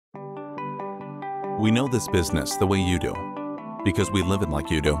We know this business the way you do, because we live it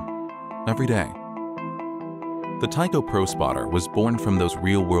like you do, every day. The TICO Pro Spotter was born from those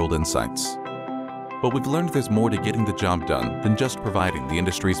real-world insights. But we've learned there's more to getting the job done than just providing the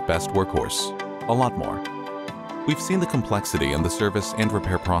industry's best workhorse. A lot more. We've seen the complexity in the service and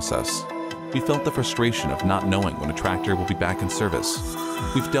repair process. We felt the frustration of not knowing when a tractor will be back in service.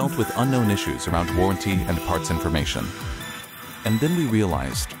 We've dealt with unknown issues around warranty and parts information. And then we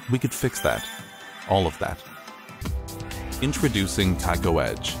realized we could fix that. All of that. Introducing TICO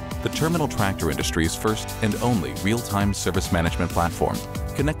EDGE, the terminal tractor industry's first and only real-time service management platform,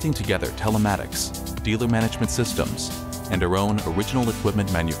 connecting together telematics, dealer management systems, and our own original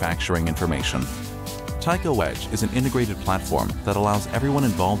equipment manufacturing information. TICO EDGE is an integrated platform that allows everyone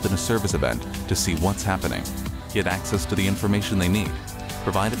involved in a service event to see what's happening, get access to the information they need,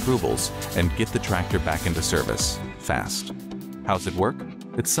 provide approvals, and get the tractor back into service, fast. How's it work?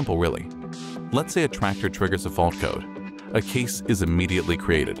 It's simple, really. Let's say a tractor triggers a fault code. A case is immediately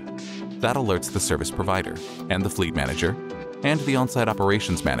created. That alerts the service provider, and the fleet manager, and the on-site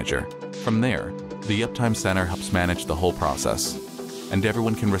operations manager. From there, the Uptime Center helps manage the whole process, and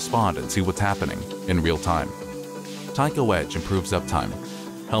everyone can respond and see what's happening in real time. TICO EDGE improves uptime,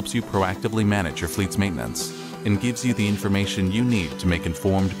 helps you proactively manage your fleet's maintenance, and gives you the information you need to make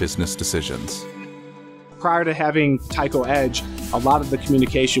informed business decisions. Prior to having TICO EDGE, a lot of the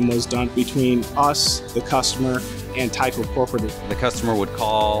communication was done between us, the customer, and TICO corporate. The customer would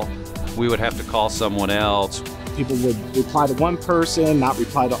call, we would have to call someone else. People would reply to one person, not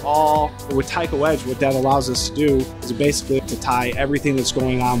reply to all. But with TICO EDGE, what that allows us to do is basically to tie everything that's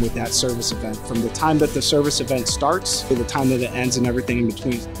going on with that service event, from the time that the service event starts to the time that it ends and everything in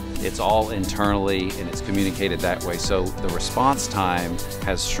between. It's all internally and it's communicated that way, so the response time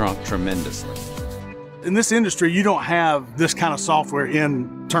has shrunk tremendously. In this industry, you don't have this kind of software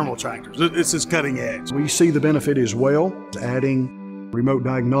in terminal tractors. It's just cutting edge. We see the benefit as well, adding remote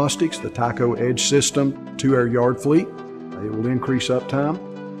diagnostics, the TICO EDGE system, to our yard fleet. It will increase uptime.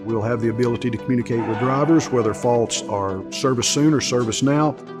 We'll have the ability to communicate with drivers whether faults are service soon or service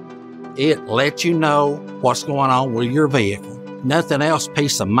now. It lets you know what's going on with your vehicle. Nothing else,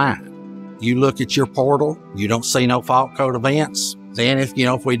 peace of mind. You look at your portal, you don't see no fault code events. Then if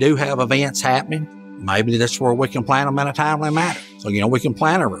we do have events happening, maybe that's where we can plan them in a timely manner. So, we can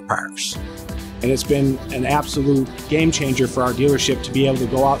plan our repairs. And it's been an absolute game changer for our dealership to be able to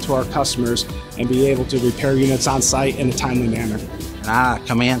go out to our customers and be able to repair units on site in a timely manner. And I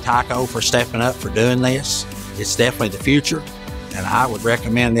commend TICO for stepping up, for doing this. It's definitely the future, and I would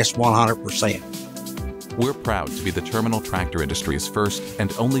recommend this 100%. We're proud to be the terminal tractor industry's first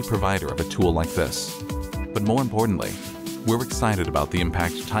and only provider of a tool like this. But more importantly, we're excited about the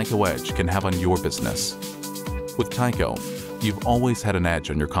impact TICO EDGE can have on your business. With TICO, you've always had an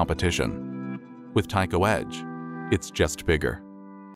edge on your competition. With TICO EDGE, it's just bigger.